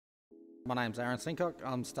My name's Aaron Sincock.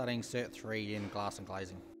 I'm studying Cert 3 in Glass and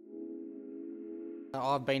Glazing.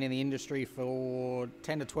 I've been in the industry for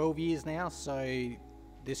 10 to 12 years now, so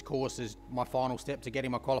this course is my final step to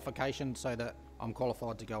getting my qualification so that I'm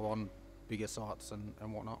qualified to go on bigger sites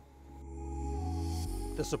and whatnot.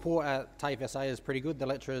 The support at TAFE SA is pretty good. The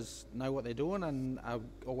lecturers know what they're doing and are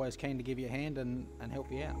always keen to give you a hand and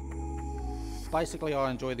help you out. Basically,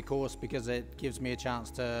 I enjoy the course because it gives me a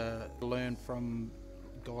chance to learn from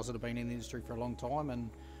guys that have been in the industry for a long time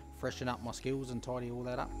and freshen up my skills and tidy all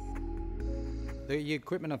that up. The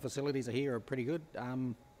equipment and facilities here are pretty good.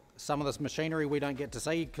 Some of this machinery we don't get to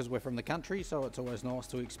see because we're from the country, so it's always nice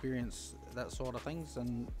to experience that sort of things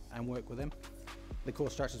and work with them. The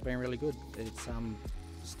course structure's been really good. It's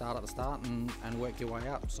start at the start and work your way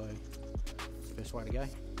up, so it's the best way to go.